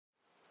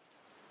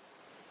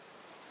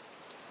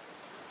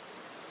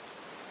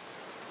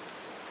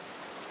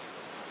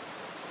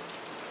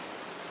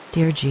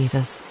Dear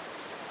Jesus,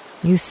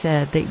 you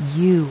said that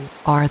you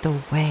are the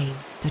way,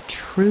 the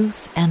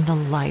truth, and the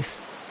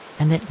life,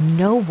 and that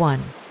no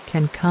one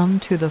can come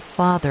to the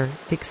Father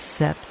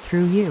except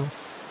through you.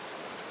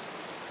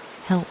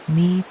 Help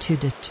me to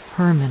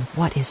determine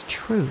what is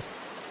truth.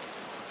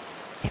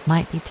 It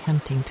might be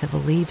tempting to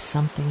believe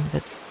something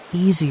that's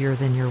easier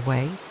than your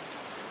way,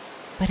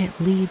 but it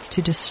leads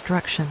to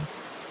destruction.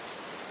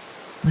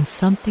 When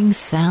something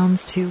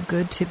sounds too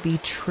good to be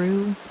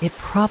true, it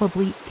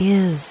probably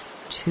is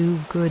too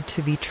good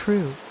to be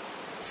true.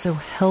 So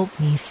help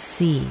me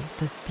see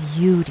the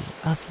beauty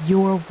of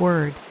your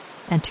word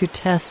and to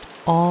test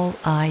all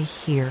I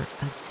hear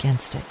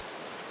against it.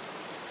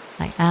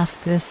 I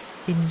ask this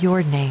in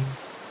your name.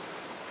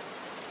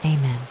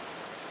 Amen.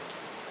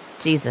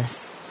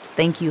 Jesus,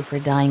 thank you for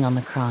dying on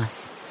the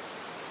cross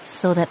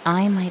so that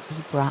I might be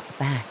brought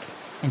back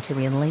into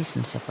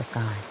relationship with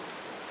God.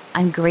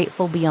 I'm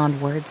grateful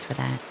beyond words for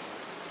that.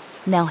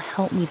 Now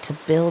help me to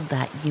build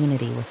that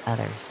unity with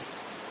others.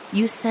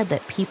 You said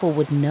that people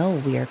would know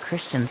we are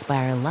Christians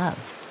by our love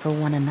for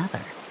one another.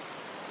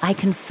 I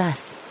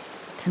confess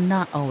to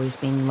not always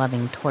being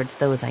loving towards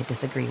those I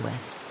disagree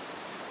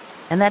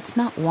with. And that's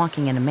not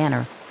walking in a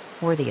manner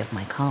worthy of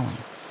my calling.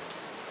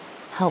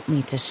 Help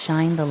me to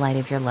shine the light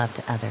of your love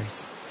to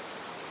others.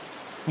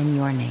 In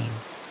your name,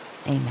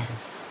 amen.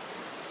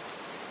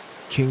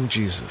 King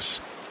Jesus,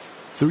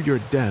 through your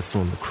death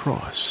on the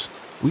cross,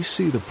 we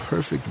see the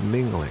perfect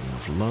mingling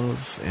of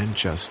love and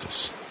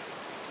justice.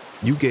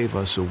 You gave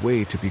us a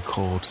way to be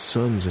called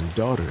sons and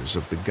daughters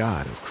of the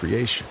God of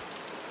creation.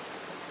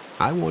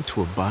 I want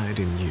to abide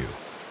in you,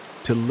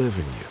 to live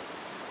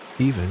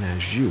in you, even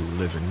as you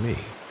live in me.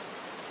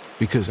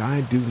 Because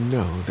I do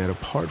know that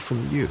apart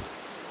from you,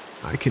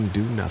 I can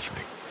do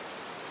nothing.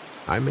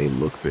 I may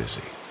look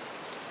busy,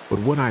 but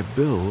what I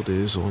build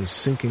is on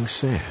sinking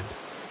sand.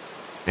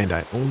 And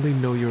I only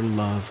know your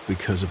love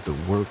because of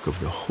the work of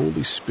the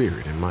Holy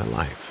Spirit in my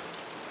life.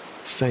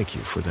 Thank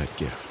you for that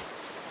gift.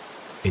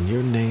 In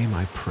your name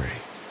I pray.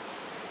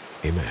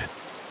 Amen.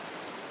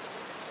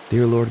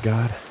 Dear Lord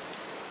God,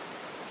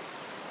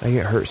 I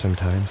get hurt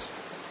sometimes.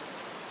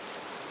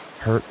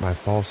 Hurt by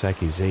false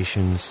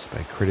accusations,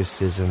 by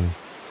criticism.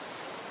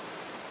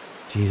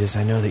 Jesus,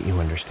 I know that you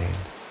understand,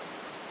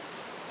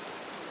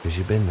 because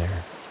you've been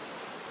there.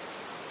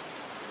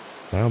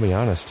 And I'll be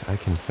honest, I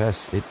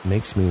confess it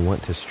makes me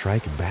want to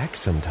strike back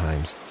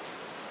sometimes.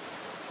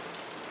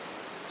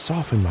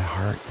 Soften my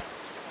heart.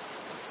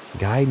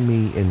 Guide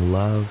me in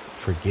love,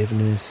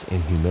 forgiveness,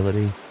 and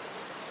humility.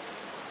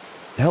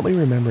 Help me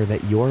remember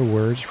that your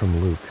words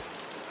from Luke.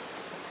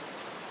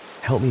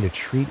 Help me to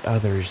treat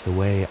others the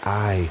way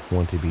I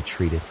want to be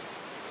treated,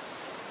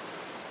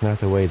 not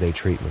the way they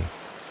treat me.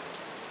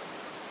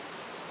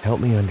 Help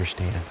me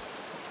understand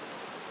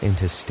and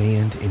to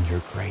stand in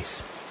your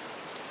grace.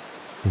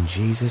 In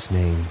Jesus'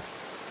 name,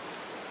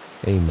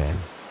 amen.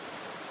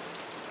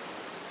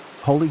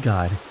 Holy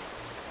God,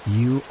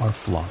 you are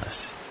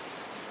flawless.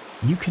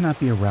 You cannot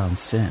be around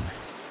sin,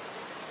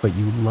 but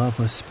you love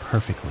us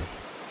perfectly.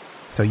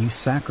 So you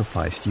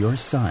sacrificed your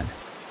Son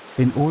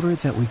in order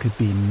that we could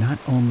be not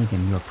only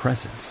in your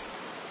presence,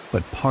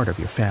 but part of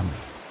your family.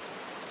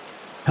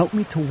 Help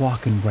me to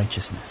walk in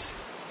righteousness.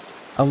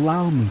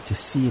 Allow me to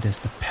see it as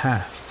the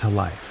path to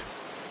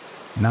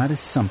life, not as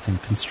something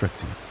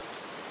constricting.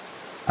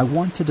 I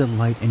want to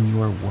delight in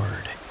your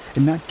word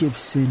and not give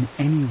sin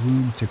any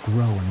room to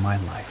grow in my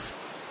life.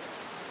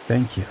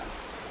 Thank you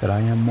that I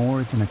am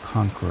more than a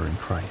conqueror in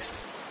Christ.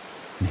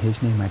 In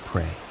his name I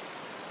pray.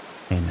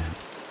 Amen.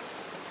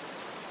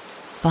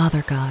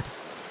 Father God,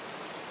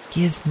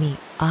 give me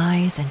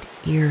eyes and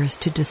ears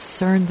to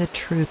discern the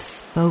truth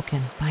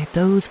spoken by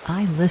those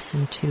I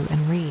listen to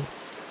and read.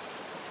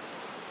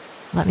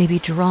 Let me be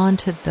drawn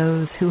to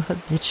those who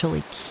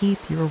habitually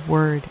keep your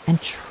word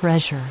and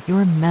treasure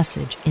your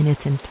message in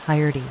its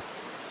entirety.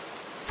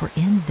 For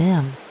in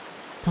them,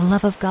 the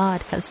love of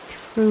God has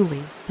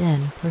truly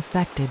been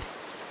perfected,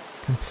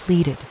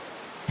 completed,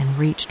 and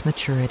reached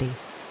maturity.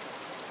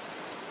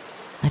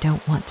 I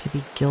don't want to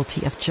be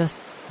guilty of just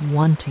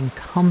wanting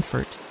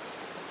comfort.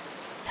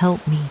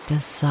 Help me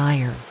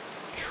desire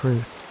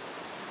truth.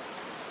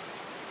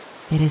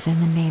 It is in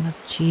the name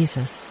of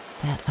Jesus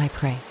that I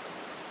pray.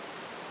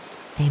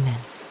 Amen.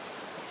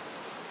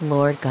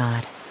 Lord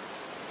God,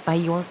 by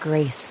your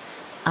grace,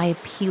 I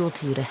appeal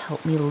to you to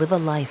help me live a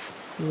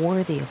life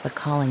worthy of the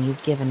calling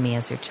you've given me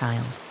as your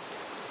child.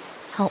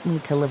 Help me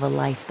to live a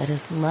life that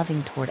is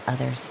loving toward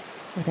others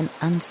with an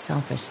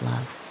unselfish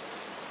love.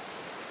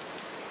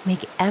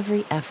 Make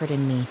every effort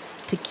in me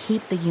to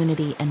keep the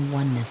unity and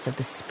oneness of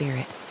the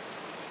Spirit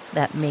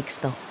that makes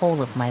the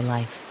whole of my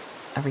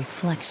life a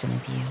reflection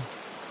of you.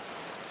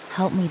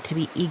 Help me to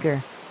be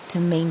eager to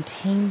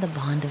maintain the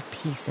bond of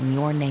peace in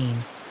your name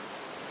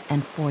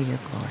and for your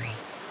glory.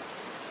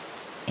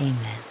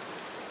 Amen.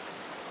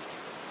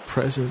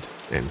 Present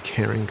and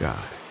caring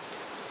God,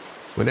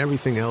 when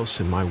everything else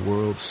in my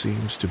world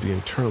seems to be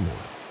in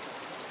turmoil,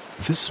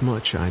 this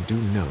much I do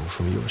know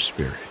from your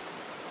Spirit.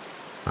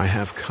 I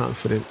have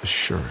confident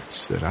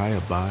assurance that I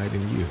abide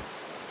in you,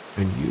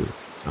 and you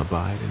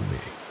abide in me.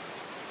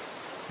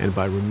 And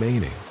by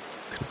remaining,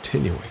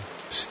 continuing,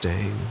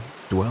 staying,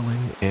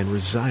 dwelling, and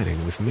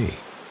residing with me,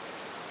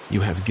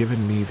 you have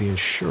given me the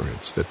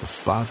assurance that the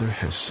Father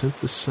has sent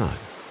the Son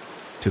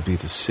to be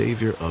the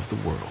Savior of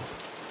the world.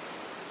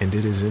 And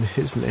it is in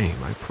his name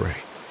I pray.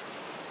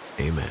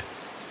 Amen.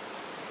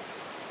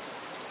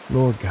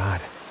 Lord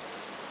God,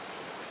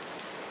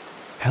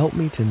 help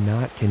me to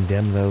not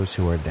condemn those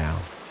who are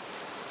down.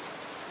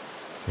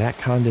 That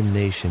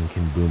condemnation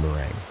can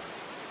boomerang.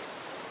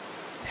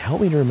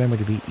 Help me to remember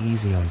to be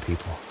easy on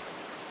people.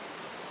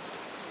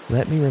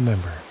 Let me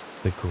remember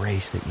the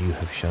grace that you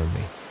have shown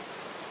me.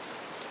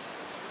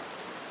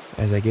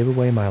 As I give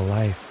away my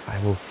life,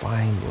 I will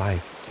find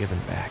life given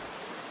back.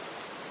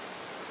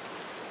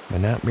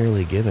 But not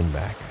merely given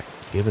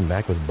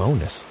back with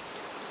bonus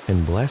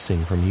and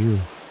blessing from you.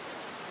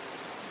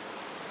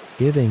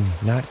 Giving,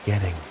 not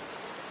getting,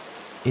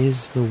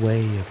 is the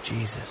way of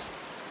Jesus.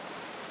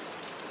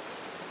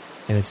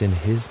 And it's in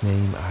his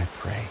name I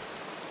pray.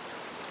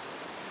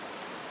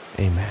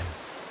 Amen.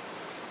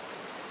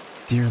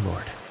 Dear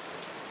Lord,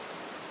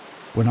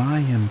 when I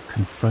am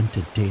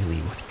confronted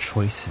daily with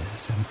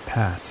choices and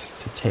paths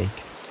to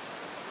take,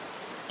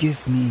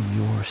 give me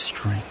your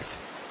strength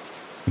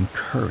and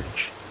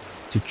courage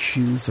to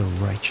choose a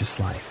righteous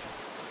life.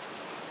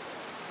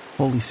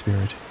 Holy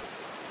Spirit,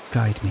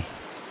 guide me.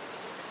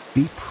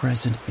 Be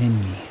present in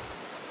me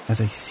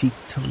as I seek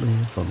to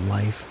live a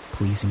life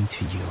pleasing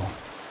to you,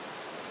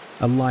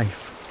 a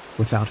life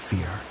without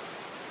fear.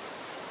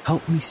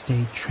 Help me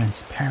stay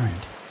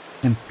transparent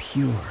and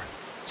pure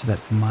so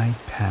that my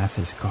path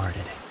is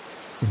guarded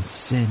and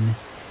sin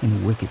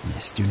and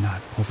wickedness do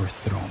not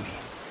overthrow me.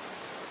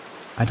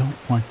 I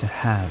don't want to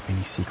have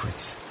any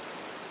secrets.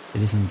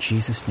 It is in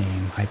Jesus'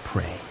 name I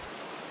pray.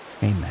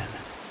 Amen.